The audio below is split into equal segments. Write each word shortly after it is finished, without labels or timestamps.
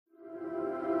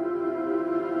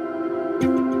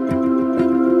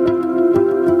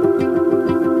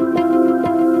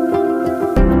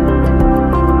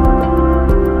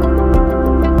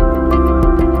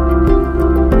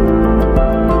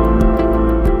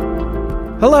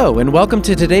Hello, and welcome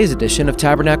to today's edition of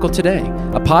Tabernacle Today,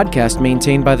 a podcast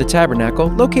maintained by the Tabernacle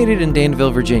located in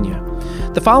Danville, Virginia.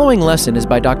 The following lesson is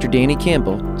by Dr. Danny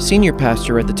Campbell, Senior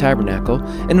Pastor at the Tabernacle,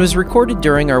 and was recorded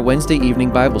during our Wednesday evening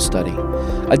Bible study.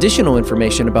 Additional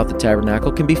information about the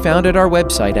Tabernacle can be found at our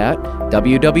website at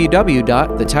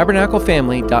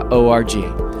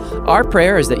www.thetabernaclefamily.org. Our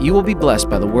prayer is that you will be blessed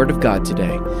by the Word of God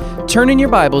today. Turn in your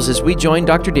Bibles as we join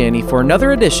Dr. Danny for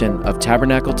another edition of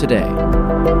Tabernacle Today.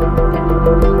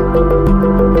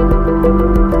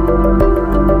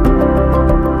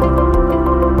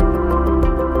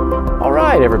 All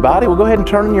right, everybody, we'll go ahead and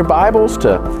turn in your Bibles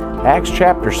to Acts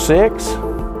chapter 6.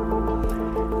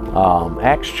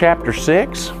 Acts chapter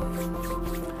 6.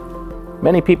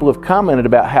 Many people have commented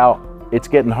about how it's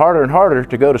getting harder and harder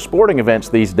to go to sporting events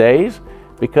these days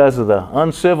because of the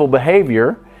uncivil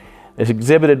behavior that's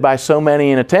exhibited by so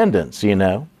many in attendance, you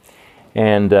know.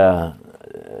 And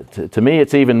to me,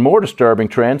 it's even more disturbing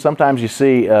trend. Sometimes you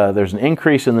see there's an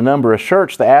increase in the number of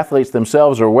shirts the athletes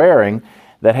themselves are wearing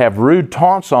that have rude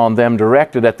taunts on them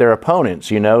directed at their opponents,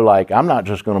 you know, like, I'm not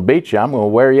just going to beat you, I'm going to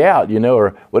wear you out, you know,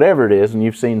 or whatever it is, and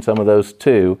you've seen some of those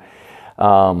too.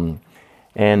 You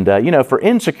know, for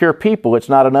insecure people, it's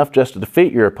not enough just to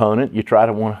defeat your opponent. You try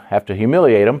to have to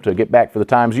humiliate them to get back for the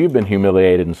times you've been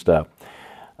humiliated and stuff.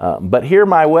 But hear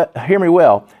me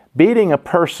well, beating a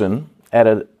person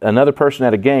at another person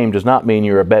at a game does not mean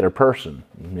you're a better person.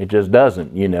 It just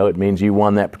doesn't, you know. It means you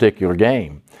won that particular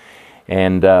game.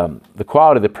 And the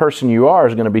quality of the person you are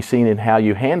is going to be seen in how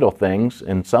you handle things,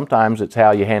 and sometimes it's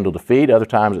how you handle defeat, other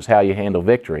times it's how you handle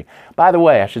victory. By the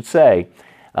way, I should say,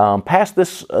 pass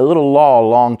this little law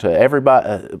along to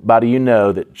everybody you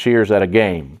know that cheers at a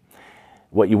game.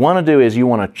 What you want to do is you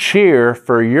want to cheer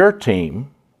for your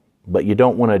team, but you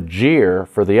don't want to jeer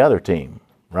for the other team,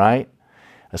 right?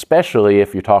 Especially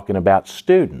if you're talking about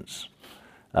students.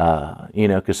 You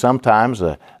know, because sometimes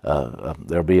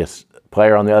there'll be a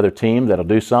player on the other team that'll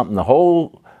do something the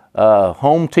whole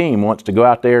home team wants to go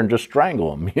out there and just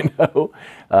strangle them, you know.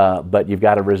 But you've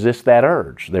got to resist that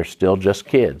urge. They're still just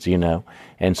kids, you know.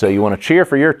 And so you want to cheer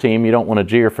for your team. You don't want to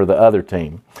jeer for the other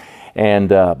team. And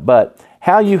but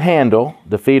how you handle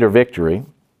defeat or victory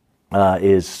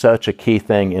is such a key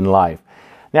thing in life.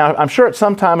 Now, I'm sure at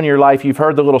some time in your life you've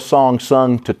heard the little song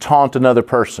sung to taunt another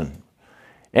person.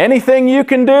 Anything you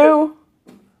can do,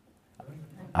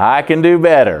 I can do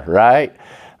better, right?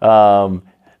 No,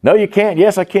 you can't.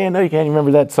 Yes, I can. No, you can't. You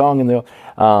remember that song? And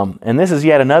this is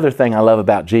yet another thing I love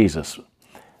about Jesus.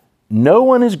 No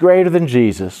one is greater than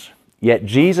Jesus, yet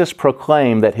Jesus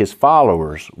proclaimed that his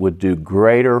followers would do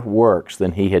greater works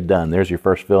than he had done. There's your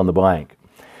first fill in the blank.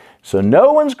 So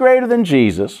no one's greater than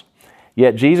Jesus,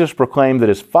 yet Jesus proclaimed that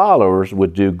his followers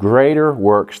would do greater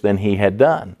works than he had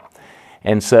done.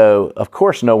 And so, of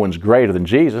course, no one's greater than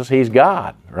Jesus. He's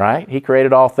God, right? He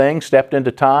created all things, stepped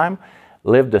into time,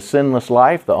 lived a sinless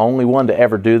life, the only one to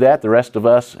ever do that. The rest of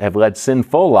us have led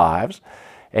sinful lives.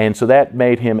 And so that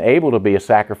made him able to be a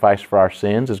sacrifice for our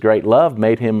sins. His great love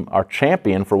made him our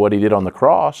champion for what he did on the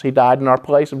cross. He died in our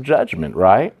place of judgment,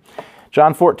 right?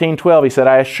 John 14:12, he said,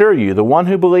 I assure you, the one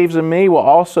who believes in me will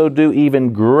also do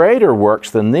even greater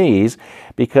works than these,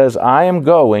 because I am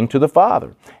going to the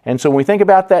Father. And so when we think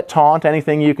about that taunt,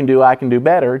 anything you can do, I can do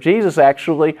better, Jesus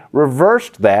actually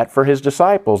reversed that for his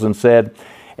disciples and said,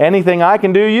 anything I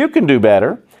can do, you can do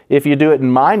better. If you do it in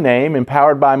my name,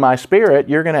 empowered by my Spirit,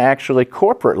 you're going to actually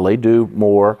corporately do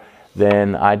more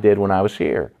than I did when I was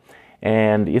here.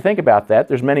 And you think about that,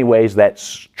 there's many ways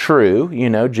that's true. You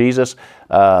know, Jesus,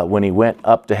 when he went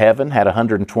up to heaven, had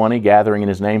 120 gathering in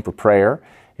his name for prayer.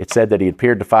 It said that he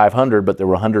appeared to 500, but there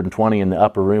were 120 in the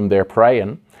upper room there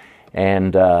praying.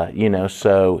 And, you know,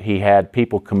 so he had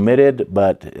people committed,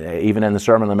 but even in the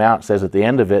Sermon on the Mount, it says at the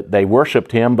end of it, they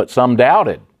worshiped him, but some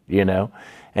doubted, you know.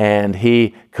 And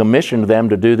he commissioned them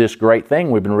to do this great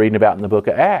thing we've been reading about in the book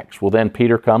of Acts. Well, then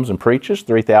Peter comes and preaches.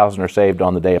 3,000 are saved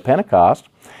on the day of Pentecost.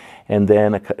 And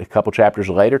then a couple chapters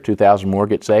later, 2,000 more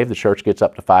get saved. The church gets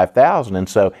up to 5,000. And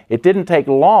so it didn't take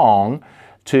long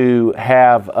to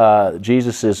have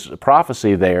Jesus'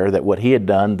 prophecy there that what he had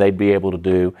done, they'd be able to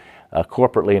do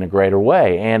corporately in a greater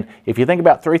way. And if you think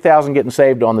about 3,000 getting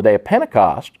saved on the day of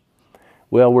Pentecost,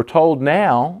 well, we're told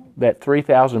now that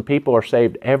 3,000 people are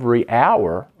saved every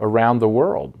hour around the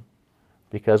world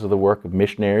because of the work of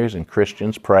missionaries and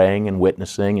Christians praying and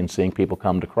witnessing and seeing people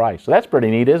come to Christ. So that's pretty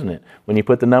neat, isn't it? When you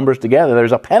put the numbers together,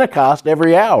 there's a Pentecost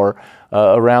every hour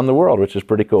around the world, which is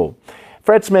pretty cool.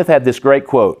 Fred Smith had this great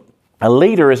quote, a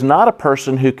leader is not a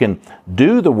person who can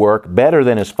do the work better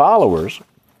than his followers.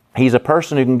 He's a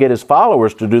person who can get his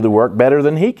followers to do the work better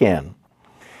than he can.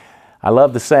 I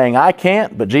love the saying, I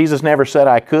can't, but Jesus never said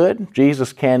I could.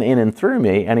 Jesus can in and through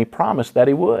me, and He promised that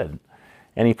He would.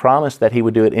 And He promised that He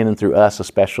would do it in and through us,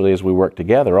 especially as we work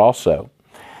together also.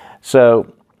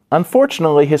 So,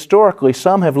 unfortunately, historically,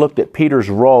 some have looked at Peter's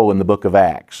role in the book of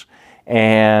Acts,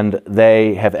 and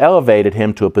they have elevated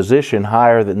him to a position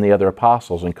higher than the other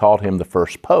apostles and called him the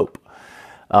first pope.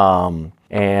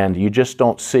 And you just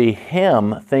don't see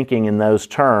him thinking in those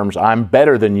terms, I'm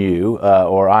better than you,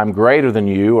 or I'm greater than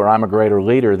you, or I'm a greater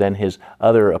leader than his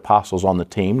other apostles on the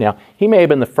team. Now, he may have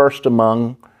been the first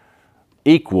among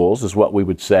equals, is what we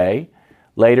would say.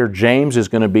 Later, James is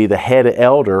going to be the head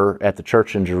elder at the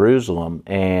church in Jerusalem,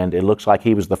 and it looks like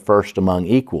he was the first among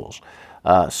equals.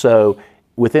 So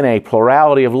within a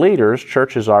plurality of leaders,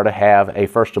 churches are to have a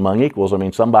first among equals. I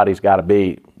mean, somebody's got to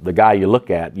be the guy you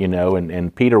look at, you know,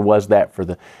 and Peter was that for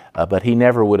the, but he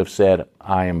never would have said,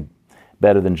 I am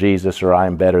better than Jesus, or I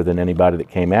am better than anybody that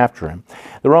came after him.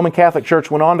 The Roman Catholic Church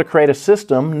went on to create a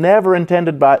system never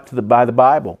intended by the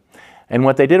Bible. And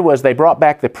what they did was they brought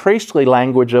back the priestly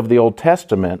language of the Old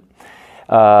Testament,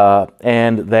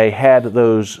 and they had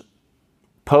those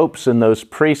popes and those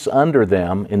priests under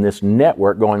them in this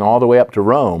network going all the way up to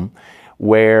Rome,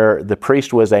 where the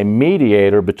priest was a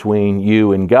mediator between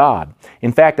you and God.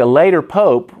 In fact, a later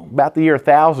pope, about the year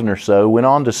 1000 or so, went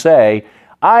on to say,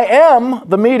 I am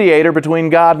the mediator between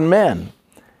God and men.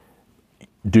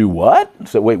 Do what?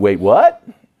 So wait, what?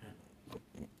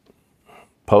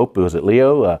 Pope, was it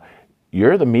Leo?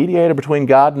 You're the mediator between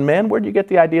God and men? Where'd you get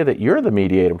the idea that you're the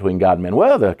mediator between God and men?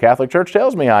 Well, the Catholic Church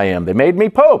tells me I am. They made me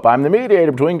Pope. I'm the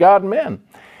mediator between God and men.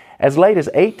 As late as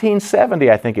 1870,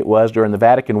 I think it was, during the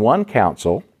Vatican I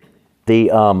Council,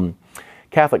 the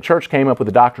Catholic Church came up with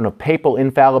the doctrine of papal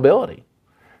infallibility.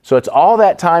 So it's all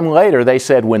that time later, they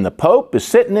said when the Pope is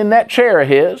sitting in that chair of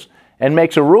his and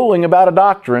makes a ruling about a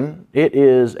doctrine, it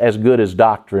is as good as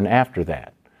doctrine after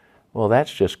that. Well,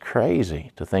 that's just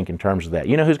crazy to think in terms of that.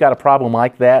 You know who's got a problem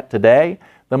like that today?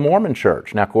 The Mormon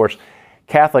Church. Now, of course,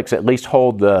 Catholics at least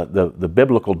hold the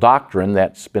biblical doctrine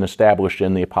that's been established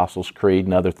in the Apostles' Creed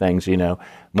and other things, you know.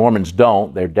 Mormons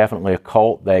don't. They're definitely a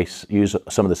cult. They use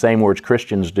some of the same words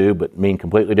Christians do, but mean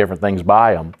completely different things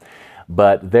by them.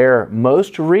 But their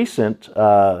most recent,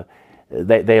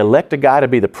 they elect a guy to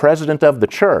be the president of the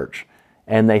church,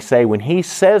 and they say when he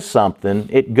says something,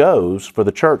 it goes for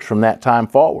the church from that time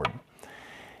forward.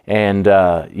 And,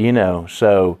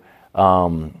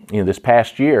 this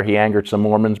past year, he angered some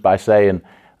Mormons by saying,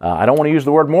 I don't want to use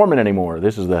the word Mormon anymore.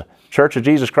 This is the Church of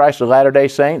Jesus Christ of Latter-day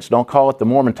Saints. Don't call it the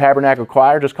Mormon Tabernacle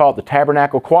Choir, just call it the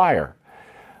Tabernacle Choir.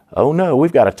 Oh no,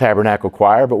 we've got a Tabernacle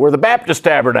Choir, but we're the Baptist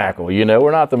Tabernacle, you know,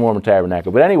 we're not the Mormon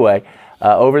Tabernacle. But anyway,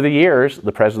 over the years,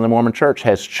 the President of the Mormon Church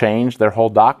has changed their whole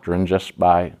doctrine just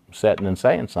by sitting and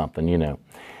saying something, you know.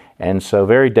 And so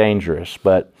very dangerous.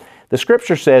 But the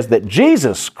Scripture says that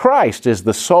Jesus Christ is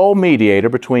the sole mediator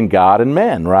between God and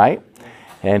men, right?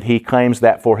 And He claims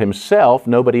that for Himself.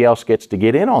 Nobody else gets to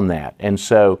get in on that. And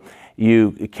so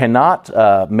you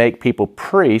cannot make people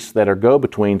priests that are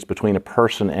go-betweens between a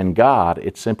person and God.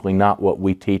 It's simply not what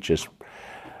we teach as.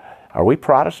 Are we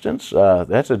Protestants?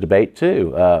 That's a debate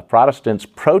too. Protestants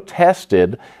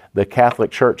protested the Catholic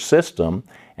Church system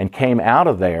and came out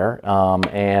of there,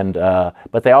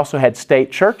 but they also had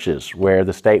state churches where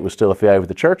the state was still affiliated with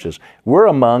the churches. We're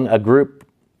among a group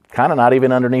kind of not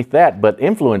even underneath that, but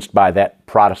influenced by that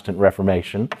Protestant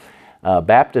Reformation.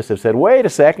 Baptists have said, wait a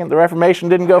second, the Reformation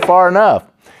didn't go far enough.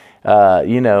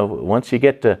 Once you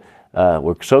get to,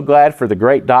 we're so glad for the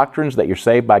great doctrines that you're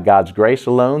saved by God's grace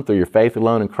alone, through your faith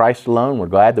alone in Christ alone. We're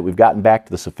glad that we've gotten back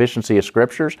to the sufficiency of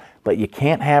Scriptures, but you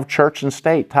can't have church and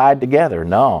state tied together.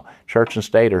 No, church and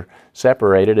state are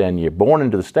separated, and you're born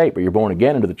into the state, but you're born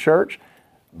again into the church.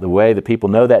 The way that people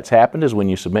know that's happened is when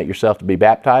you submit yourself to be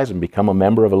baptized and become a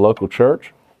member of a local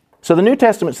church. So the New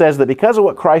Testament says that because of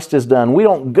what Christ has done, we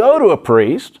don't go to a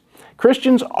priest.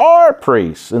 Christians are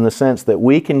priests in the sense that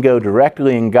we can go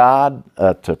directly in God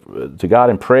to God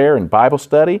in prayer and Bible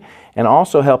study, and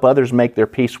also help others make their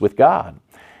peace with God.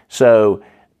 So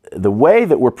the way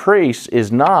that we're priests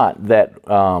is not that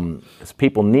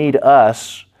people need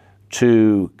us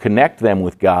to connect them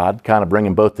with God, kind of bring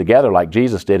them both together like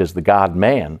Jesus did as the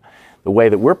God-man. The way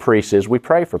that we're priests is we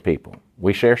pray for people.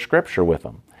 We share Scripture with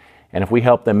them. And if we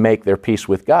help them make their peace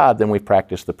with God, then we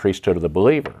practice the priesthood of the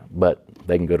believer. But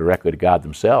they can go directly to God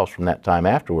themselves from that time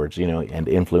afterwards, and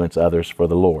influence others for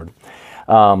the Lord.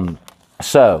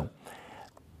 So,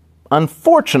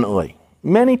 unfortunately,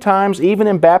 many times, even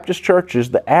in Baptist churches,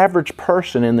 the average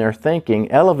person in their thinking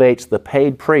elevates the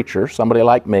paid preacher, somebody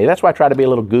like me. That's why I try to be a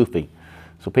little goofy,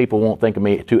 so people won't think of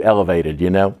me too elevated,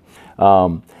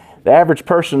 The average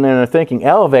person in their thinking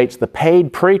elevates the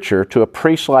paid preacher to a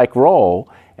priest-like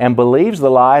role and believes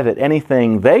the lie that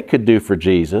anything they could do for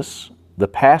Jesus, the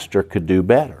pastor could do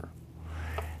better.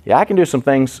 Yeah, I can do some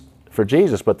things for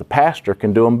Jesus, but the pastor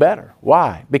can do them better.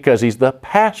 Why? Because he's the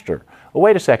pastor. Well,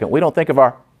 wait a second. We don't think of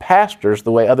our pastors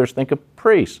the way others think of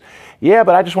priests. Yeah,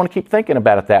 but I just want to keep thinking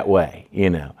about it that way, you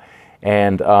know.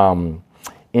 And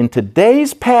in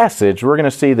today's passage, we're going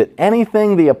to see that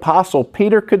anything the Apostle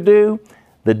Peter could do,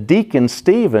 the deacon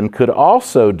Stephen could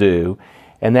also do,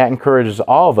 and that encourages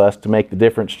all of us to make the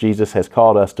difference Jesus has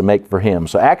called us to make for Him.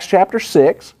 So Acts chapter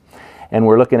 6, and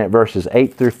we're looking at verses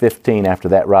 8 through 15 after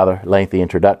that rather lengthy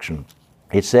introduction.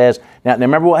 It says, now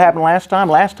remember what happened last time?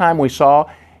 Last time we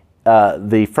saw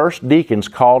the first deacons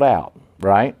called out,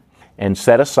 right? And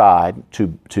set aside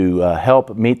to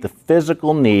help meet the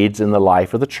physical needs in the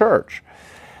life of the church.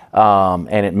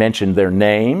 And it mentioned their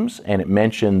names, and it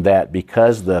mentioned that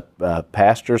because the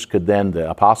pastors could then, the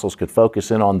apostles could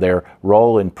focus in on their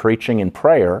role in preaching and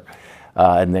prayer,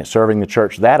 and then serving the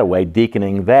church that way,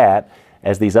 deaconing that,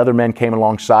 as these other men came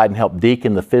alongside and helped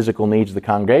deacon the physical needs of the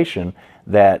congregation,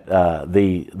 that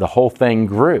the whole thing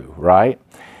grew, right?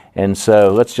 And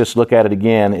so let's just look at it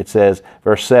again. It says,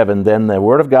 verse 7, then the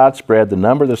word of God spread, the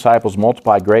number of the disciples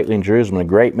multiplied greatly in Jerusalem, and a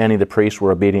great many of the priests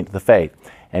were obedient to the faith.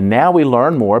 And now we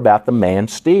learn more about the man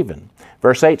Stephen.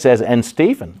 Verse 8 says, and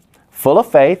Stephen, full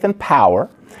of faith and power,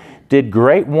 did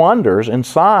great wonders and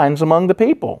signs among the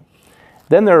people.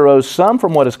 Then there arose some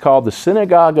from what is called the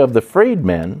synagogue of the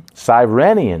freedmen,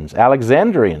 Cyrenians,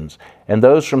 Alexandrians, and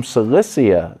those from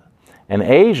Cilicia and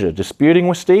Asia, disputing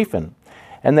with Stephen.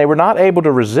 And they were not able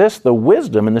to resist the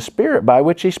wisdom and the spirit by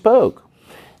which he spoke.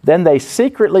 Then they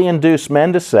secretly induced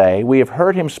men to say, we have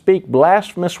heard him speak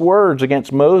blasphemous words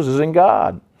against Moses and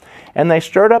God. And they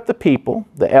stirred up the people,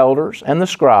 the elders, and the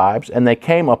scribes, and they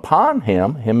came upon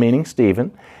him meaning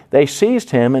Stephen. They seized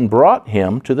him and brought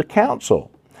him to the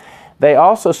council. They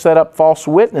also set up false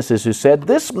witnesses who said,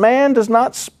 this man does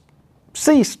not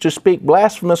cease to speak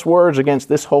blasphemous words against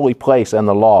this holy place and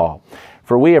the law.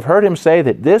 For we have heard him say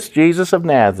that this Jesus of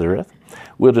Nazareth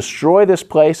will destroy this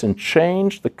place and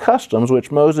change the customs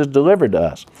which Moses delivered to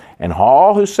us. And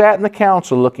all who sat in the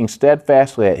council looking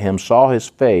steadfastly at him saw his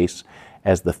face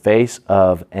as the face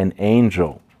of an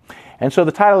angel. And so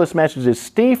the title of this message is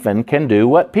Stephen Can Do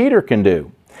What Peter Can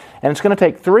Do. And it's going to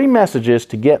take 3 messages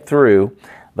to get through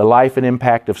the life and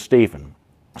impact of Stephen.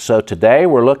 So today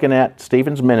we're looking at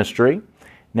Stephen's ministry.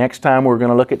 Next time we're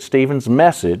going to look at Stephen's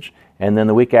message. And then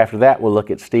the week after that, we'll look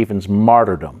at Stephen's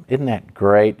martyrdom. Isn't that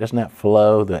great? Doesn't that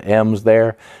flow? The M's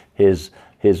there. His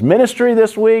ministry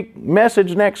this week,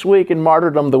 message next week, and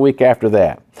martyrdom the week after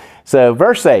that. So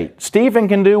verse 8, Stephen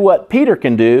can do what Peter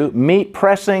can do, meet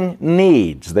pressing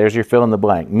needs. There's your fill in the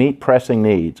blank, meet pressing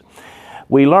needs.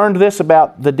 We learned this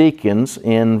about the deacons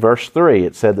in verse 3.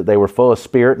 It said that they were full of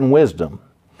spirit and wisdom.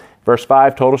 Verse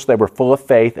 5 told us they were full of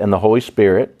faith and the Holy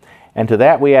Spirit. And to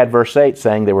that we add verse 8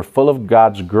 saying they were full of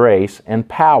God's grace and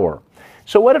power.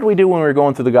 So what did we do when we were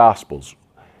going through the Gospels?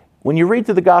 When you read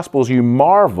through the Gospels, you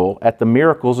marvel at the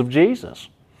miracles of Jesus.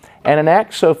 And in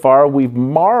Acts so far, we've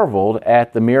marveled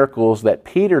at the miracles that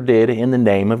Peter did in the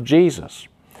name of Jesus.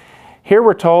 Here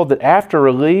we're told that after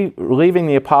relieving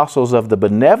the apostles of the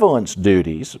benevolence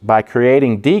duties by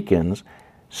creating deacons,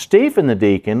 Stephen the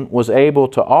deacon was able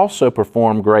to also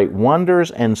perform great wonders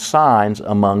and signs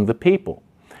among the people.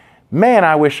 Man,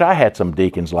 I wish I had some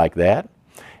deacons like that.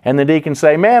 And the deacons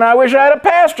say, man, I wish I had a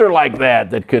pastor like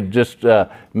that could just,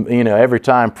 every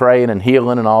time praying and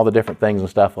healing and all the different things and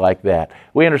stuff like that.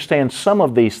 We understand some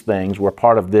of these things were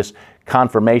part of this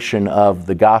confirmation of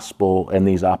the gospel and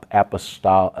these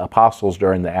apostles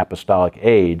during the apostolic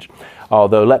age.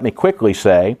 Although, let me quickly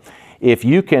say, if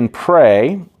you can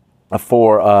pray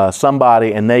for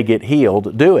somebody and they get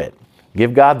healed, do it.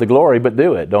 Give God the glory, but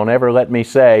do it. Don't ever let me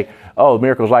say, oh,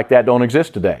 miracles like that don't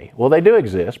exist today. Well, they do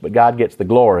exist, but God gets the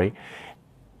glory.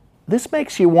 This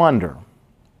makes you wonder.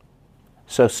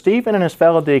 So Stephen and his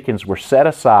fellow deacons were set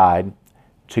aside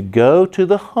to go to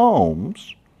the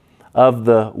homes of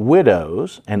the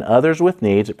widows and others with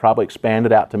needs. It probably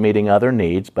expanded out to meeting other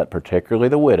needs, but particularly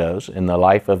the widows in the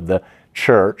life of the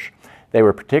church. They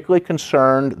were particularly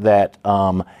concerned that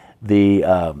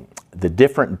the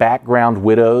different background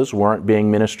widows weren't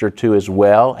being ministered to as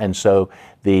well, and so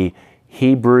the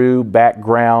Hebrew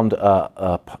background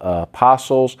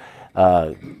apostles,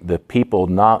 the people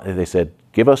they said,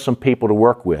 give us some people to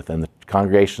work with, and the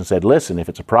congregation said, listen, if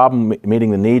it's a problem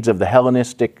meeting the needs of the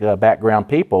Hellenistic background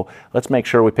people, let's make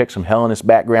sure we pick some Hellenist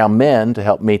background men to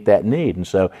help meet that need. And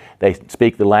so they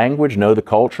speak the language, know the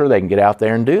culture, they can get out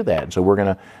there and do that. And so we're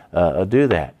going to do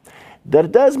that. That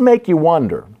it does make you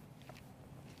wonder,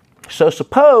 So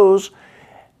suppose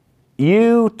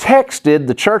you texted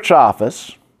the church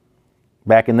office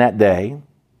back in that day.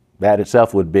 That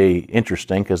itself would be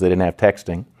interesting because they didn't have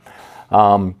texting.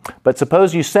 But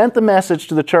suppose you sent the message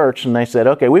to the church and they said,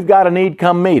 okay, we've got a need,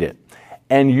 come meet it.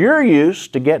 And you're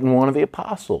used to getting one of the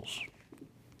apostles.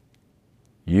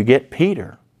 You get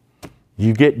Peter.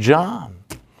 You get John.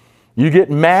 You get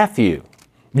Matthew.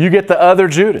 You get the other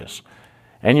Judas.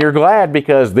 And you're glad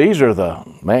because these are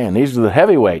the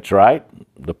heavyweights, right?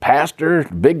 The pastor,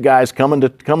 big guys coming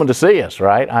to see us,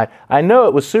 right? I know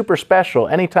it was super special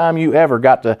anytime you ever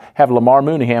got to have Lamar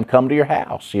Mooneyham come to your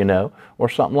house, or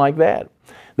something like that.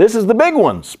 This is the big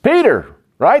ones, Peter,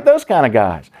 right? Those kind of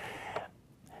guys.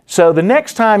 So the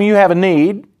next time you have a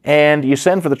need and you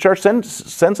send for the church, send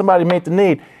somebody to meet the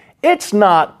need, it's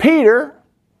not Peter,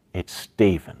 it's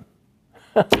Stephen.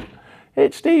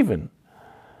 It's Stephen.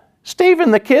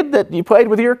 Stephen, the kid that you played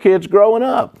with your kids growing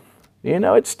up.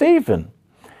 It's Stephen.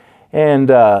 And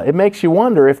it makes you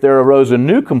wonder if there arose a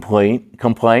new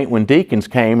complaint when deacons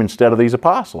came instead of these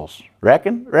apostles.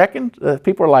 Reckon?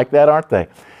 People are like that, aren't they?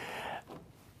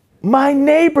 My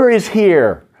neighbor is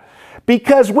here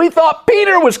because we thought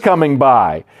Peter was coming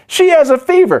by. She has a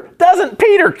fever. Doesn't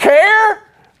Peter care?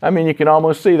 You can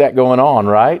almost see that going on,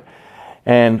 right?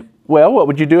 And, well, what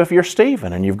would you do if you're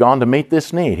Stephen and you've gone to meet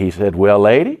this need? He said, well,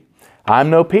 lady, I'm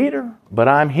no Peter, but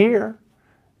I'm here.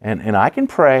 And I can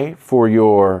pray for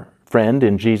your friend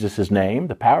in Jesus' name.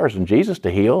 The power's in Jesus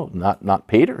to heal, not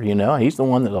Peter, He's the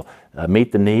one that'll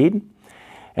meet the need.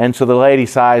 And so the lady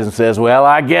sighs and says, well,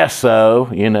 I guess so,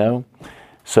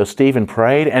 So Stephen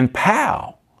prayed, and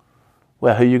pow!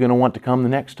 Well, who are you going to want to come the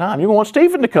next time? You're going to want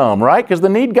Stephen to come, right? Because the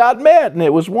need got met, and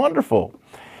it was wonderful.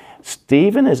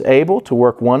 Stephen is able to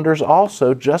work wonders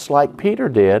also, just like Peter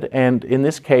did. And in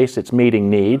this case, it's meeting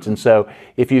needs. And so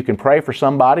if you can pray for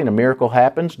somebody and a miracle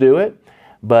happens, do it.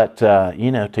 But,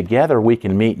 together we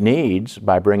can meet needs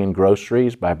by bringing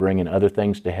groceries, by bringing other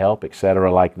things to help,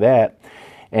 etc., like that.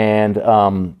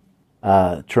 And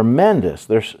tremendous.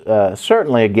 There's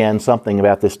certainly, again, something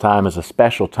about this time as a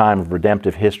special time of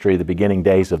redemptive history, the beginning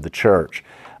days of the church.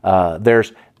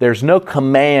 There's no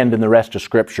command in the rest of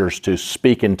Scriptures to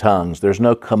speak in tongues. There's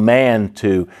no command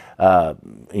to,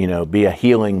 be a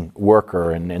healing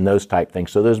worker and those type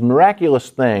things. So those miraculous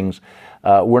things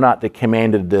we're not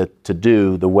commanded to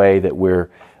do the way that we're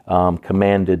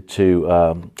commanded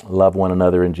to love one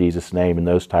another in Jesus' name and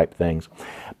those type things.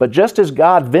 But just as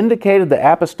God vindicated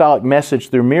the apostolic message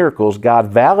through miracles, God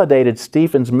validated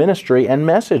Stephen's ministry and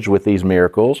message with these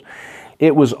miracles.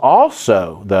 It was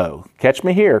also, though, catch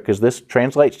me here because this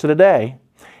translates to today,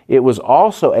 it was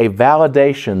also a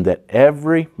validation that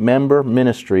every member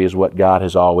ministry is what God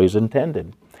has always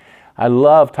intended. I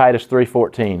love Titus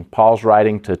 3:14. Paul's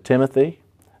writing to Timothy.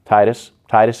 Titus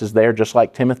is there just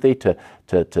like Timothy.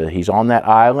 He's on that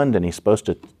island and he's supposed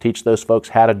to teach those folks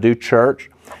how to do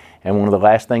church. And one of the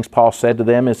last things Paul said to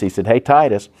them is he said, hey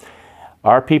Titus,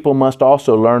 our people must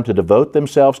also learn to devote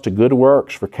themselves to good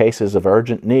works for cases of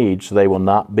urgent need so they will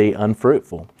not be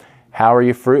unfruitful. How are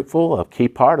you fruitful? A key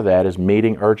part of that is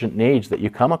meeting urgent needs that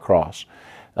you come across.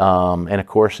 And of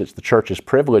course, it's the church's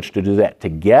privilege to do that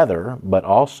together, but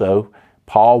also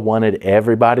Paul wanted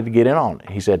everybody to get in on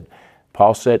it.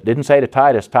 Paul didn't say to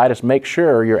Titus, make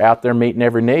sure you're out there meeting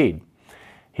every need.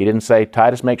 He didn't say,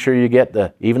 Titus, make sure you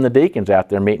get even the deacons out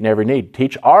there meeting every need.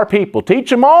 Teach our people, teach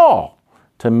them all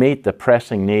to meet the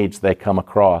pressing needs they come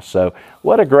across. So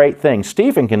what a great thing.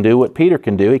 Stephen can do what Peter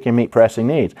can do. He can meet pressing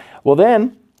needs. Well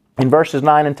then, in verses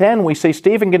 9 and 10, we see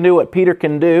Stephen can do what Peter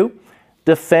can do,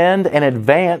 defend and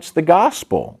advance the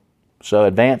gospel. So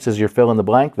advance is your fill in the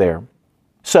blank there.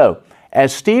 So,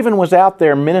 as Stephen was out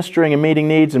there ministering and meeting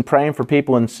needs and praying for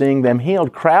people and seeing them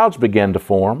healed, crowds began to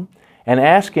form and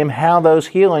ask him how those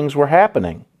healings were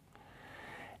happening.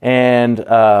 And,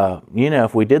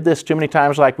 if we did this too many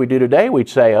times like we do today, we'd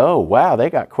say, oh, wow, they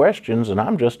got questions and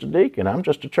I'm just a deacon, I'm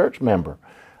just a church member.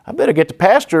 I better get the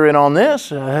pastor in on this.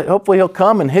 Hopefully he'll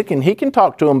come and he can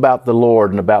talk to them about the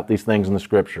Lord and about these things in the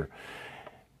Scripture.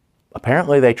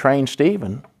 Apparently they trained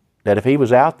Stephen that if he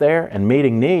was out there and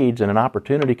meeting needs and an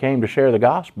opportunity came to share the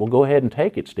gospel, go ahead and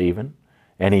take it, Stephen.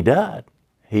 And he did.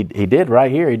 He did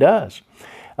right here, he does.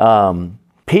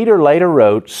 Peter later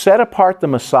wrote, set apart the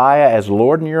Messiah as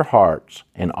Lord in your hearts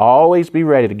and always be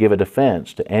ready to give a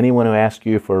defense to anyone who asks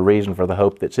you for a reason for the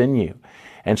hope that's in you.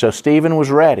 And so Stephen was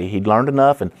ready. He'd learned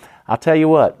enough. And I'll tell you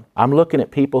what, I'm looking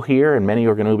at people here, and many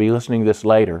are going to be listening to this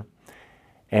later,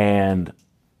 and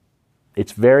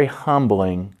it's very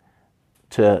humbling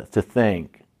to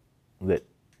think that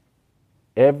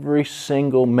every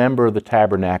single member of the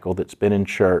tabernacle that's been in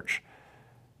church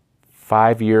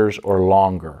 5 years or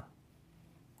longer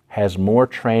has more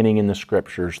training in the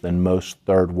Scriptures than most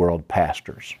third world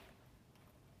pastors.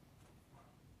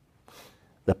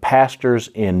 The pastors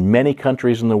in many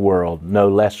countries in the world know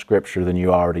less Scripture than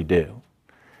you already do.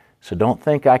 So don't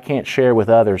think I can't share with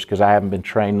others because I haven't been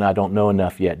trained and I don't know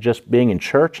enough yet. Just being in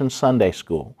church and Sunday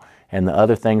school and the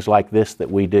other things like this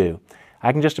that we do,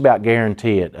 I can just about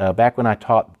guarantee it. Back when I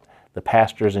taught the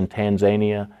pastors in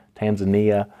Tanzania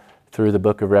through the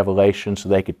book of Revelation so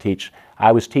they could teach,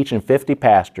 I was teaching 50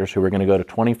 pastors who were going to go to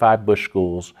 25 bush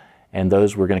schools, and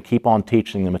those were going to keep on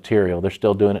teaching the material. They're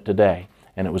still doing it today.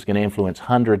 And it was going to influence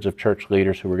hundreds of church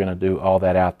leaders who were going to do all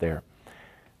that out there.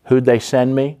 Who'd they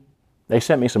send me? They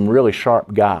sent me some really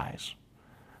sharp guys.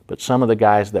 But some of the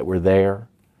guys that were there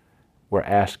were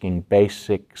asking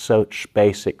such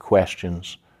basic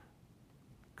questions,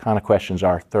 kind of questions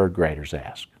our third graders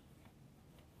ask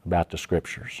about the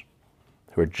Scriptures,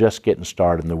 who are just getting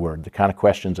started in the Word, the kind of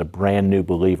questions a brand new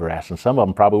believer asks. And some of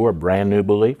them probably were brand new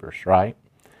believers, right?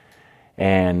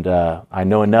 And I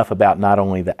know enough about not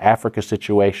only the Africa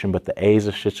situation, but the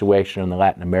Asia situation and the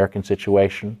Latin American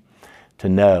situation to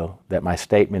know that my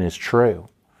statement is true.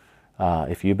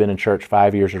 If you've been in church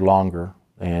 5 years or longer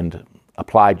and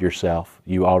applied yourself,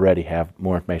 you already have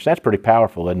more information. That's pretty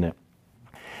powerful, isn't it?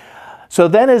 So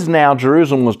then as now,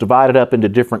 Jerusalem was divided up into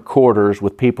different quarters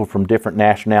with people from different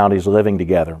nationalities living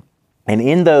together. And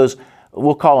in those,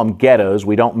 we'll call them ghettos.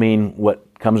 We don't mean what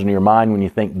comes into your mind when you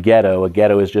think ghetto. A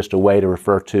ghetto is just a way to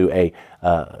refer to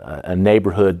a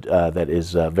neighborhood that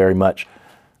is very much,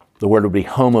 the word would be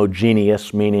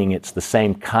homogeneous, meaning it's the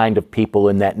same kind of people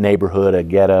in that neighborhood, a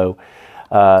ghetto.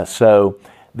 So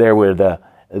there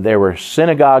were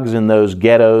synagogues in those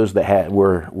ghettos that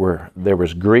there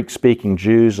was Greek-speaking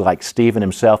Jews like Stephen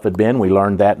himself had been. We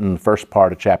learned that in the first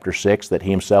part of chapter 6, that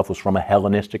he himself was from a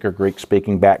Hellenistic or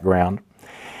Greek-speaking background.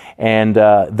 And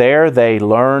there they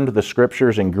learned the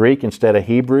Scriptures in Greek instead of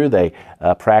Hebrew. They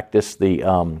practiced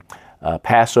the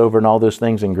Passover and all those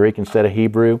things in Greek instead of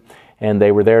Hebrew. And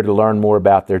they were there to learn more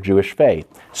about their Jewish faith.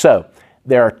 So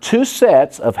there are two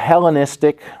sets of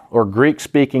Hellenistic or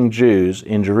Greek-speaking Jews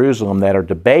in Jerusalem that are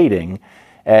debating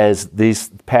as these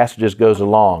passages goes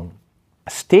along.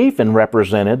 Stephen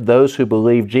represented those who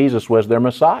believed Jesus was their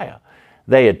Messiah.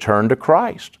 They had turned to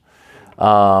Christ.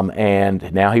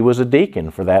 And now he was a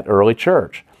deacon for that early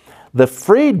church. The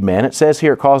freedmen, it says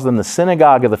here, it calls them the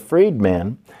synagogue of the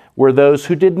freedmen, were those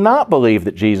who did not believe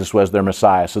that Jesus was their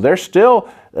Messiah. So they're still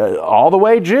all the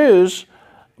way Jews,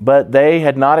 but they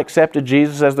had not accepted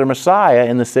Jesus as their Messiah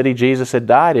in the city Jesus had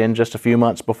died in just a few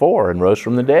months before and rose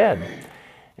from the dead.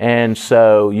 And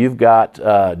so you've got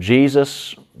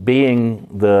Jesus being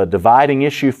the dividing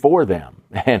issue for them.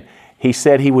 And he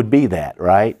said he would be that,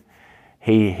 right?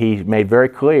 He made very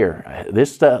clear,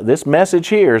 this message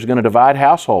here is going to divide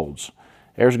households.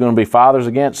 There's going to be fathers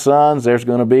against sons. There's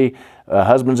going to be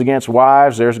husbands against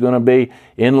wives. There's going to be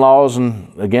in-laws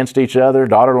against each other,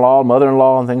 daughter-in-law,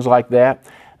 mother-in-law, and things like that.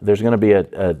 There's going to be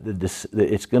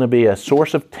it's going to be a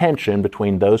source of tension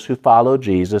between those who follow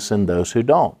Jesus and those who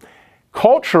don't.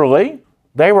 Culturally,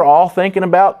 they were all thinking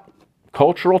about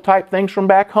cultural type things from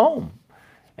back home,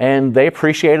 and they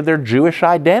appreciated their Jewish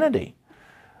identity.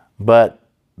 But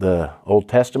the Old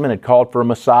Testament had called for a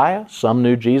Messiah. Some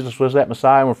knew Jesus was that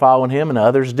Messiah and were following him, and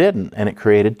others didn't, and it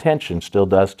created tension, still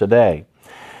does today.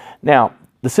 Now,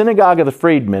 the synagogue of the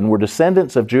freedmen were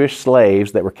descendants of Jewish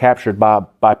slaves that were captured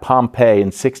by Pompey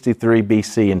in 63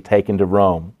 BC and taken to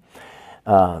Rome.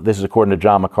 This is according to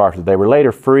John MacArthur. They were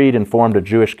later freed and formed a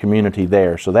Jewish community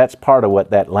there. So that's part of what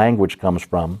that language comes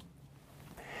from.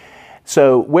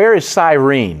 So where is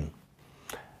Cyrene?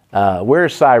 Where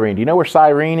is Cyrene? Do you know where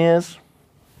Cyrene is?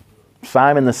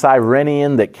 Simon the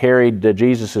Cyrenian that carried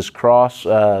Jesus' cross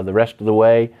the rest of the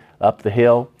way up the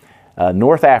hill.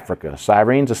 North Africa.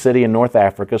 Cyrene's a city in North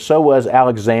Africa. So was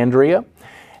Alexandria.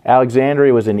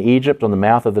 Alexandria was in Egypt on the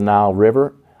mouth of the Nile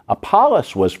River.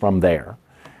 Apollos was from there.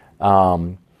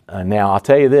 Now, I'll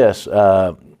tell you this.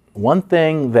 One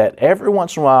thing that every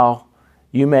once in a while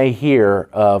you may hear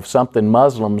of something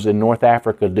Muslims in North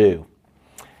Africa do.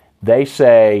 They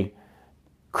say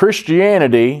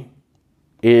Christianity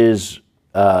is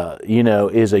a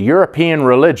European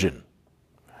religion.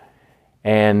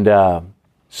 And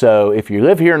so if you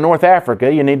live here in North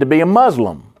Africa, you need to be a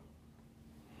Muslim.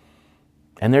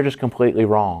 And they're just completely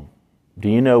wrong. Do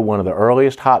you know one of the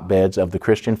earliest hotbeds of the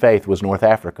Christian faith was North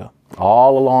Africa?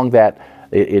 All along that,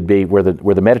 it'd be where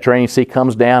the Mediterranean Sea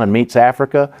comes down and meets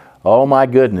Africa. Oh my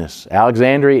goodness.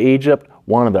 Alexandria, Egypt,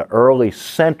 one of the early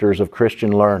centers of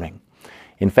Christian learning.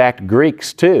 In fact,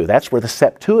 Greeks too. That's where the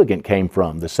Septuagint came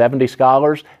from. The 70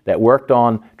 scholars that worked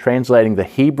on translating the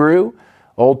Hebrew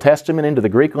Old Testament into the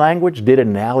Greek language, did it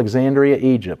in Alexandria,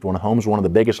 Egypt, one of the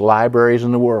biggest libraries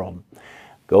in the world.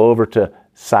 Go over to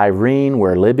Cyrene,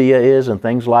 where Libya is, and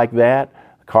things like that,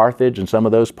 Carthage and some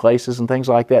of those places and things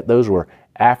like that. Those were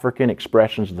African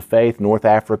expressions of the faith. North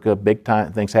Africa, big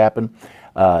time things happen.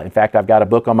 In fact, I've got a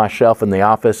book on my shelf in the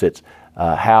office. It's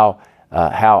how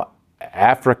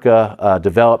Africa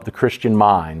developed the Christian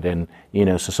mind, and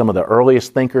so some of the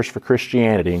earliest thinkers for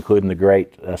Christianity, including the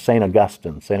great St.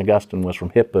 Augustine. St. Augustine was from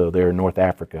Hippo there in North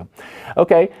Africa.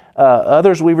 Okay,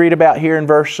 others we read about here in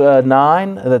verse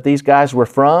 9 that these guys were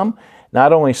from,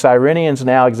 not only Cyrenians and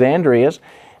Alexandrias,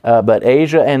 but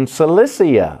Asia and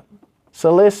Cilicia.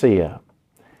 Cilicia.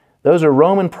 Those are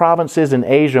Roman provinces in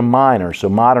Asia Minor, so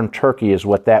modern Turkey is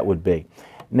what that would be.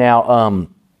 Now,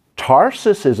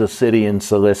 Tarsus is a city in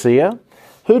Cilicia.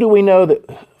 Who do we know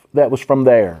that was from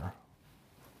there?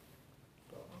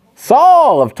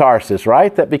 Saul of Tarsus,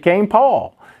 right? That became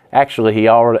Paul. Actually, he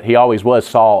always was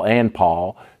Saul and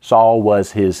Paul. Saul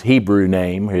was his Hebrew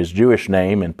name, his Jewish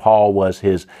name, and Paul was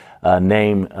his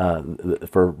name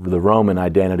for the Roman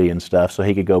identity and stuff, so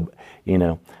he could go,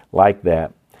 like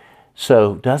that.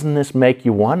 So doesn't this make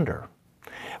you wonder?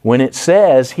 When it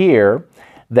says here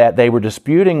that they were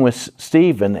disputing with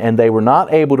Stephen and they were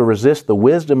not able to resist the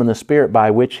wisdom and the spirit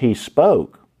by which he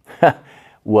spoke,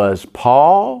 was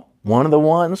Paul one of the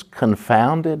ones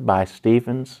confounded by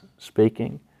Stephen's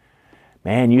speaking?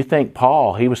 Man, you think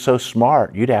Paul, he was so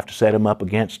smart, you'd have to set him up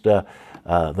against the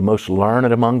most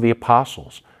learned among the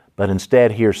apostles. But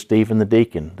instead, here's Stephen the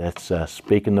deacon that's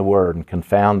speaking the word and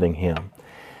confounding him.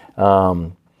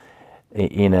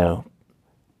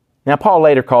 Now, Paul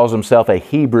later calls himself a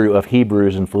Hebrew of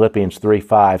Hebrews in Philippians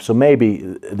 3:5, so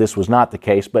maybe this was not the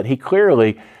case, but he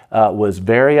clearly was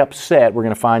very upset. We're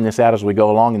going to find this out as we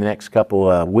go along in the next couple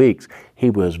of weeks. He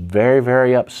was very,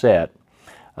 very upset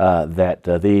that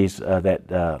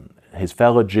his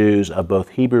fellow Jews of both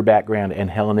Hebrew background and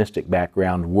Hellenistic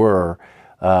background were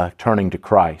turning to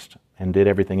Christ, and did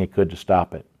everything he could to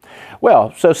stop it.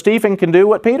 Well, so Stephen can do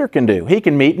what Peter can do. He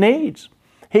can meet needs.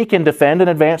 He can defend and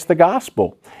advance the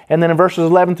gospel. And then in verses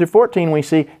 11 through 14, we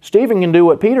see Stephen can do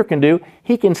what Peter can do.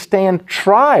 He can stand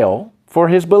trial for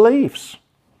his beliefs.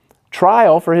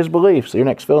 Trial for his beliefs. Your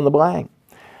next fill in the blank.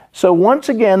 So once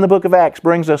again, the book of Acts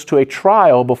brings us to a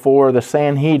trial before the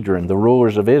Sanhedrin, the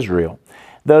rulers of Israel.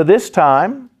 Though this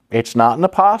time, it's not an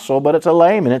apostle, but it's a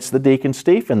layman. It's the deacon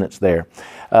Stephen that's there.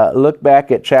 Look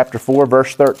back at chapter 4,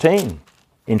 verse 13.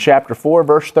 In chapter 4,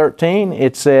 verse 13,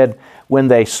 it said, when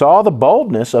they saw the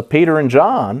boldness of Peter and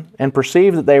John and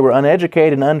perceived that they were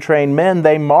uneducated and untrained men,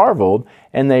 they marveled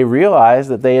and they realized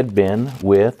that they had been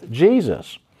with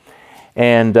Jesus.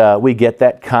 And we get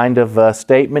that kind of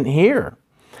statement here.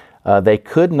 They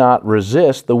could not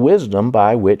resist the wisdom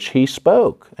by which he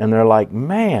spoke. And they're like,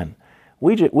 man,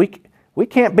 we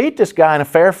can't beat this guy in a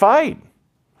fair fight.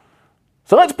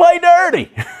 So let's play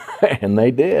dirty. And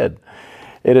they did.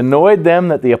 It annoyed them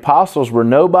that the apostles were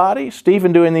nobody.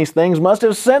 Stephen doing these things must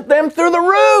have sent them through the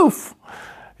roof.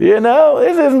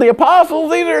 This isn't the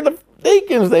apostles, these are the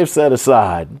deacons they've set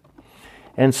aside.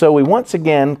 And so we once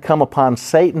again come upon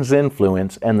Satan's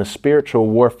influence and the spiritual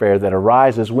warfare that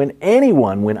arises when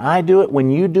anyone, when I do it,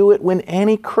 when you do it, when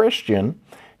any Christian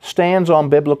stands on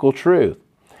biblical truth.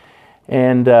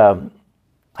 And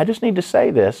I just need to say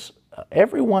this.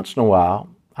 Every once in a while,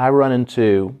 I run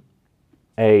into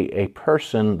a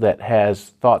person that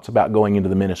has thoughts about going into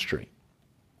the ministry.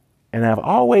 And I've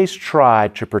always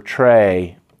tried to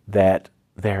portray that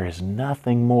there is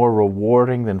nothing more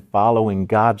rewarding than following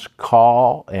God's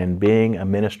call and being a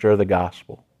minister of the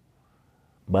gospel.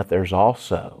 But there's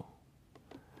also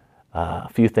a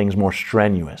few things more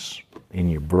strenuous in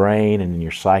your brain and in your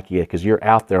psyche because you're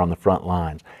out there on the front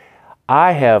lines.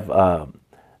 I have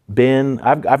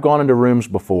I've gone into rooms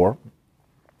before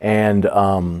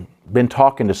and been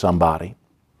talking to somebody,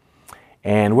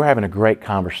 and we're having a great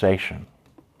conversation.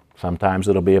 Sometimes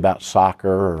it'll be about soccer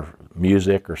or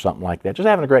music or something like that. Just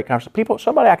having a great conversation.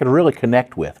 Somebody I could really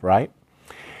connect with, right?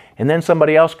 And then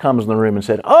somebody else comes in the room and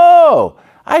said, oh,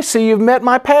 I see you've met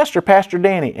my pastor, Pastor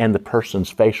Danny. And the person's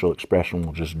facial expression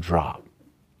will just drop.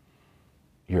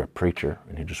 You're a preacher,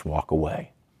 and you just walk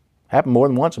away. Happened more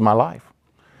than once in my life.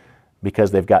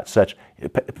 Because they've got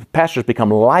pastors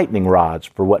become lightning rods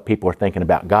for what people are thinking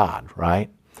about God, right?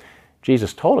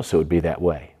 Jesus told us it would be that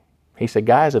way. He said,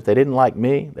 guys, if they didn't like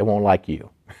me, they won't like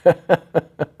you.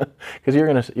 Because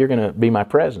you're gonna be my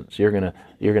presence. You're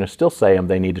gonna still say them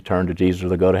they need to turn to Jesus or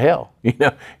they'll go to hell.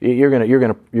 You're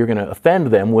gonna offend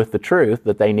them with the truth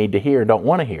that they need to hear, don't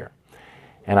want to hear.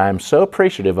 And I am so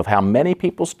appreciative of how many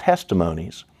people's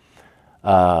testimonies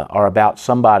are about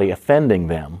somebody offending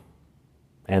them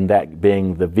and that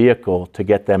being the vehicle to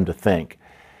get them to think.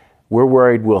 We're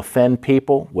worried we'll offend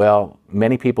people. Well,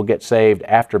 many people get saved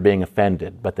after being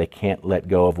offended, but they can't let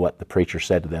go of what the preacher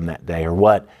said to them that day, or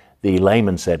what the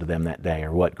layman said to them that day,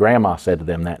 or what grandma said to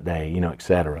them that day,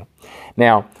 etc.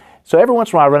 Now, so every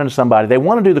once in a while I run into somebody, they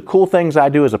want to do the cool things I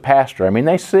do as a pastor. I mean,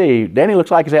 they see, Danny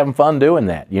looks like he's having fun doing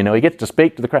that. He gets to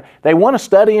speak to the crowd. They want to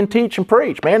study and teach and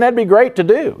preach. Man, that'd be great to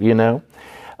do,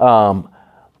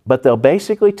 But they'll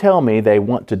basically tell me they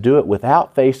want to do it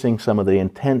without facing some of the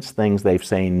intense things they've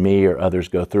seen me or others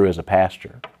go through as a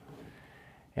pastor.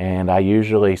 And I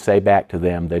usually say back to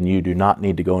them, then you do not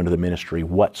need to go into the ministry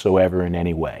whatsoever in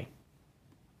any way.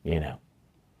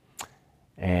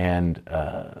 And,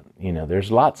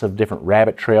 there's lots of different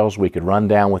rabbit trails we could run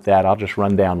down with that. I'll just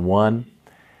run down one.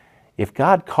 If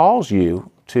God calls you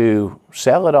to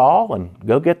sell it all and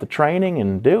go get the training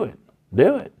and do it,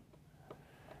 do it.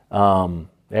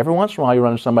 Every once in a while you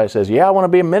run into somebody that says, yeah, I want to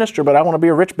be a minister, but I want to be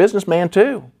a rich businessman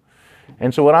too.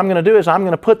 And so what I'm going to do is I'm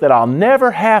going to put that I'll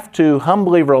never have to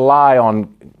humbly rely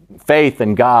on faith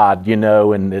in God,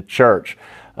 and the church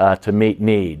to meet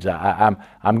needs. I'm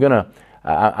going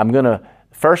to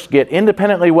first get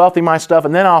independently wealthy myself,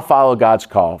 and then I'll follow God's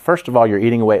call. First of all, you're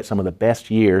eating away at some of the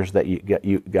best years that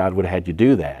God would have had you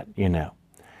do that,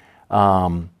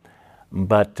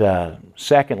 But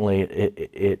secondly,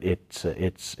 it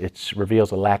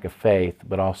reveals a lack of faith,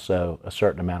 but also a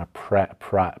certain amount of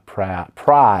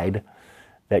pride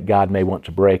that God may want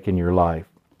to break in your life.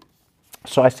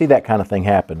 So I see that kind of thing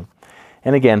happen.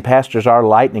 And again, pastors are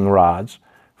lightning rods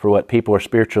for what people are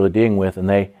spiritually dealing with, and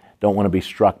they don't want to be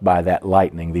struck by that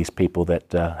lightning, these people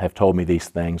that have told me these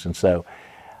things. And so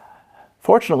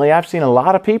fortunately, I've seen a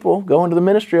lot of people go into the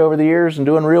ministry over the years and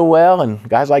doing real well, and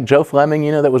guys like Joe Fleming,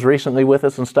 that was recently with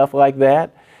us and stuff like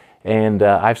that. And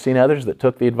I've seen others that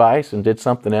took the advice and did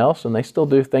something else, and they still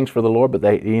do things for the Lord, but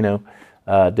they,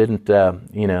 didn't,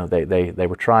 they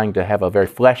were trying to have a very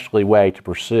fleshly way to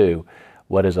pursue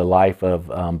what is a life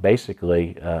of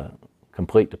basically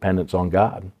complete dependence on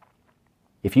God.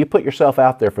 If you put yourself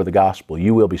out there for the gospel,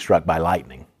 you will be struck by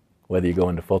lightning, whether you go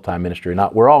into full-time ministry or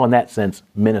not. We're all in that sense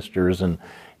ministers and,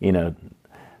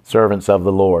 servants of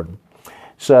the Lord.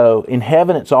 So in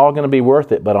heaven it's all going to be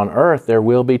worth it, but on earth there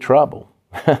will be trouble.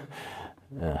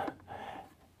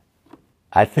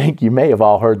 I think you may have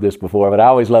all heard this before, but I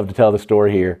always love to tell the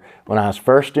story here. When I was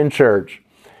first in church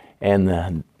and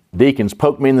the deacons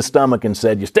poked me in the stomach and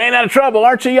said, "You're staying out of trouble,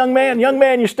 aren't you, young man? Young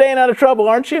man, you're staying out of trouble,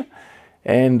 aren't you?"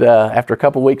 And after a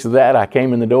couple of weeks of that, I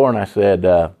came in the door and I said,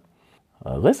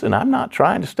 listen, I'm not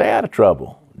trying to stay out of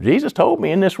trouble. Jesus told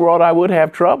me in this world I would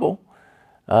have trouble.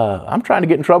 I'm trying to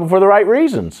get in trouble for the right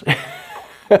reasons.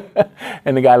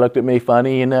 And the guy looked at me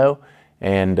funny,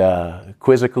 and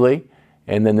quizzically.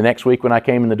 And then the next week when I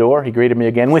came in the door, he greeted me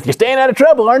again with, "You're staying out of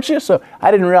trouble, aren't you?" So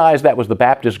I didn't realize that was the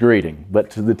Baptist greeting.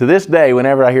 But to this day,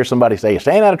 whenever I hear somebody say, "You're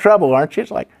staying out of trouble, aren't you?"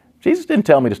 It's like, Jesus didn't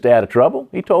tell me to stay out of trouble.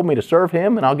 He told me to serve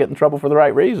Him, and I'll get in trouble for the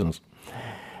right reasons.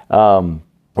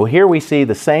 Well, here we see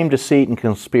the same deceit and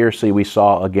conspiracy we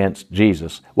saw against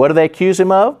Jesus. What do they accuse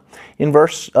Him of? In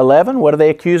verse 11, what do they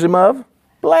accuse Him of?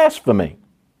 Blasphemy.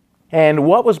 And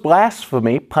what was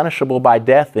blasphemy punishable by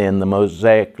death in the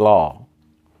Mosaic law?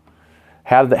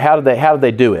 How did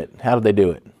they do it? How did they do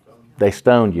it? They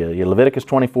stoned you. Leviticus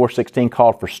 24:16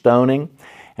 called for stoning.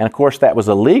 And of course that was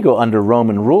illegal under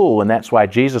Roman rule, and that's why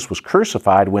Jesus was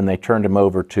crucified when they turned Him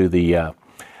over to the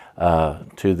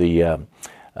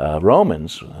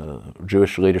Romans.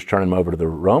 Jewish leaders turned Him over to the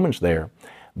Romans there.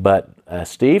 But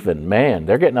Stephen, man,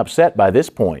 they're getting upset by this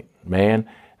point. Man,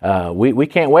 we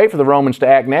can't wait for the Romans to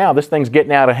act now. This thing's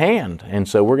getting out of hand. And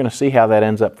so we're going to see how that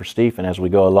ends up for Stephen as we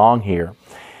go along here.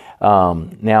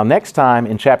 Now next time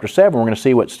in chapter 7, we're going to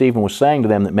see what Stephen was saying to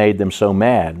them that made them so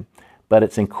mad. But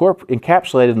it's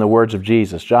encapsulated in the words of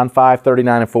Jesus. John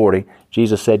 5:39 and 40,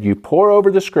 Jesus said, "You pore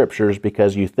over the Scriptures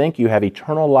because you think you have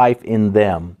eternal life in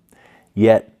them.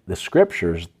 Yet the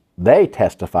Scriptures, they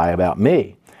testify about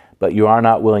me. But you are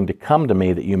not willing to come to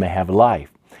me that you may have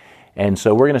life." And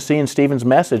so we're going to see in Stephen's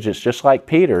message, it's just like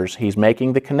Peter's. He's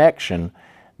making the connection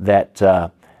that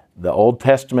the Old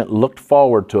Testament looked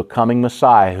forward to a coming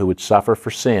Messiah who would suffer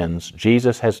for sins.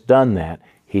 Jesus has done that.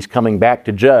 He's coming back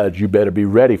to judge. You better be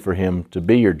ready for Him to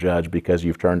be your judge because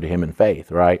you've turned to Him in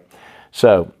faith, right?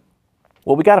 So,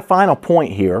 well, we got a final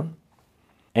point here.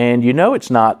 And it's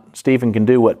not Stephen can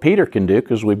do what Peter can do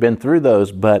because we've been through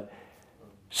those, but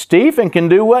Stephen can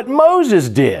do what Moses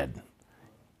did.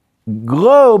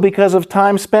 Glow because of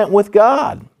time spent with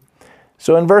God.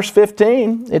 So in verse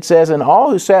 15, it says, "And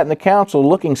all who sat in the council,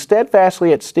 looking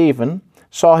steadfastly at Stephen,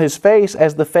 saw his face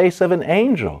as the face of an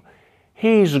angel."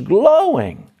 He's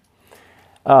glowing.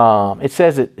 it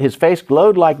says that his face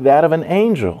glowed like that of an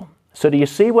angel. So do you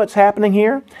see what's happening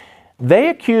here? They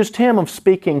accused him of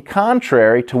speaking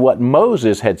contrary to what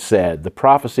Moses had said, the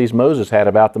prophecies Moses had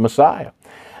about the Messiah.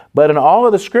 But in all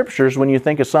of the scriptures, when you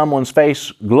think of someone's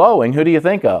face glowing, who do you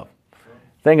think of?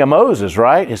 Think of Moses,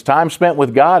 right? His time spent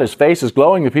with God, his face is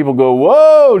glowing. The people go,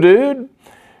 whoa, dude,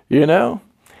 you know?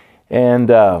 And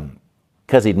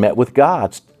because he'd met with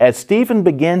God. As Stephen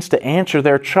begins to answer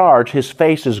their charge, his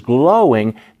face is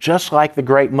glowing just like the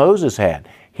great Moses had.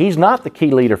 He's not the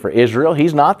key leader for Israel.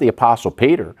 He's not the Apostle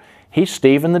Peter. He's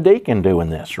Stephen the deacon doing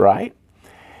this, right?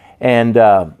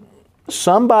 And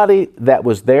somebody that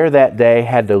was there that day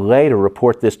had to later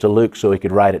report this to Luke so he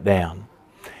could write it down.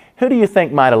 Who do you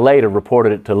think might have later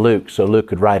reported it to Luke so Luke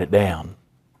could write it down?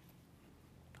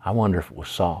 I wonder if it was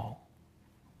Saul.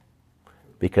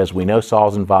 Because we know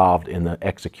Saul's involved in the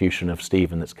execution of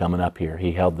Stephen that's coming up here.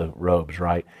 He held the robes,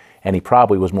 right? And he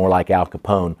probably was more like Al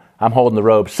Capone. I'm holding the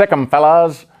robes. Sick 'em,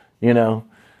 fellas! You know,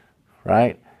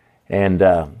 right? And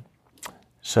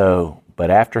but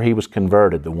after he was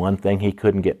converted, the one thing he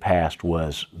couldn't get past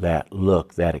was that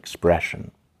look, that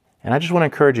expression. And I just want to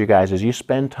encourage you guys, as you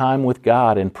spend time with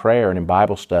God in prayer and in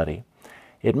Bible study,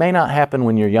 it may not happen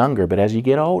when you're younger, but as you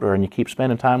get older and you keep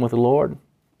spending time with the Lord,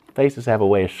 faces have a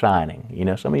way of shining. You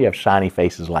know, some of you have shiny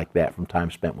faces like that from time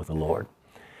spent with the Lord.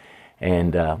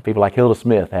 And people like Hilda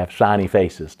Smith have shiny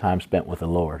faces, time spent with the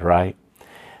Lord, right?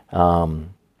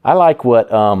 I like what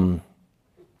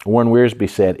Warren Wiersbe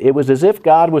said. It was as if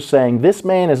God was saying, this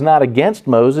man is not against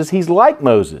Moses, he's like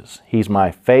Moses. He's my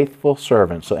faithful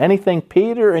servant. So anything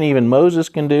Peter and even Moses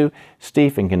can do,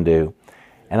 Stephen can do.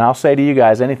 And I'll say to you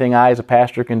guys, anything I as a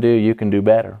pastor can do, you can do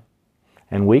better.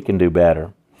 And we can do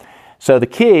better. So the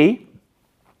key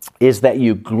is that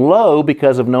you glow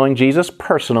because of knowing Jesus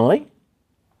personally,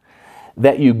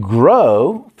 that you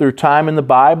grow through time in the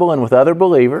Bible and with other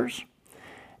believers,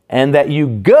 and that you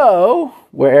go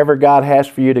wherever God has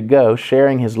for you to go,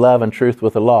 sharing His love and truth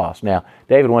with the lost. Now,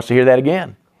 David wants to hear that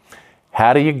again.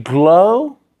 How do you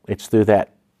glow? It's through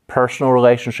that personal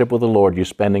relationship with the Lord, you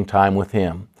spending time with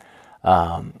Him.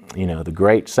 You know, the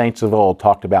great saints of old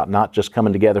talked about not just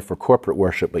coming together for corporate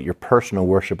worship, but your personal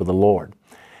worship of the Lord.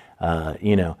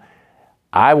 You know,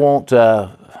 I won't,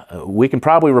 we can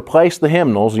probably replace the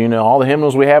hymnals. You know, all the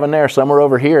hymnals we have in there, some are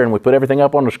over here, and we put everything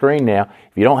up on the screen now.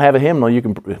 If you don't have a hymnal, you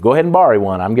can go ahead and borrow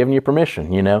one. I'm giving you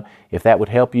permission, you know, if that would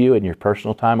help you in your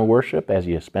personal time of worship as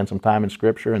you spend some time in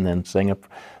Scripture and then sing a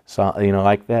song, you know,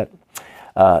 like that.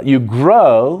 You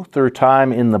grow through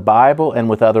time in the Bible and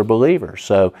with other believers.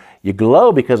 So you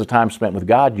glow because of time spent with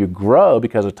God. You grow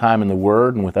because of time in the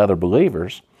Word and with other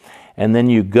believers. And then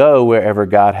you go wherever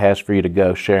God has for you to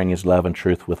go, sharing His love and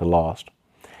truth with the lost.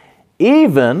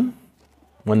 Even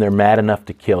when they're mad enough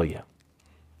to kill you,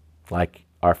 like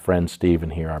our friend Stephen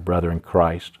here, our brother in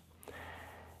Christ.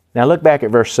 Now look back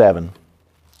at verse 7.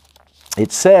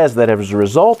 It says that as a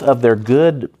result of their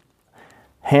good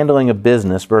handling of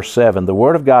business, verse 7, the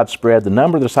word of God spread, the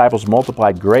number of the disciples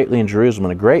multiplied greatly in Jerusalem,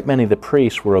 and a great many of the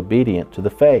priests were obedient to the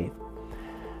faith.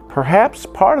 Perhaps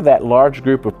part of that large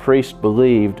group of priests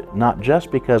believed not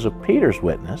just because of Peter's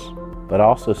witness, but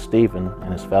also Stephen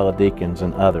and his fellow deacons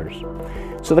and others.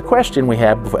 So the question we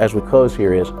have as we close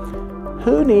here is,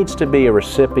 who needs to be a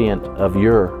recipient of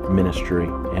your ministry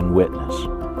and witness?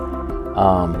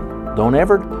 Don't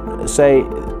ever say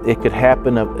it could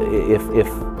happen if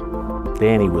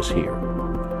Danny was here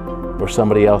or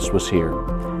somebody else was here.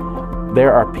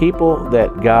 There are people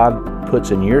that God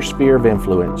puts in your sphere of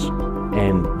influence,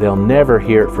 and they'll never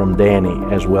hear it from Danny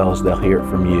as well as they'll hear it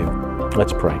from you.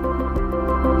 Let's pray.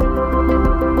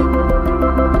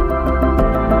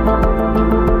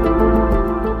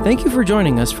 Thank you for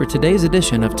joining us for today's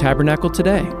edition of Tabernacle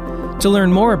Today. To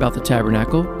learn more about the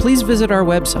Tabernacle, please visit our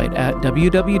website at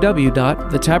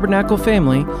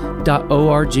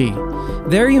www.thetabernaclefamily.org.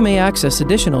 There you may access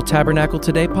additional Tabernacle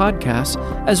Today podcasts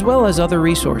as well as other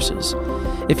resources.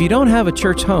 If you don't have a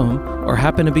church home or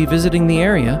happen to be visiting the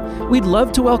area, we'd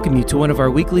love to welcome you to one of our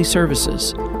weekly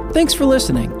services. Thanks for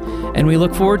listening, and we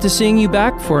look forward to seeing you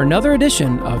back for another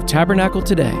edition of Tabernacle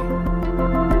Today.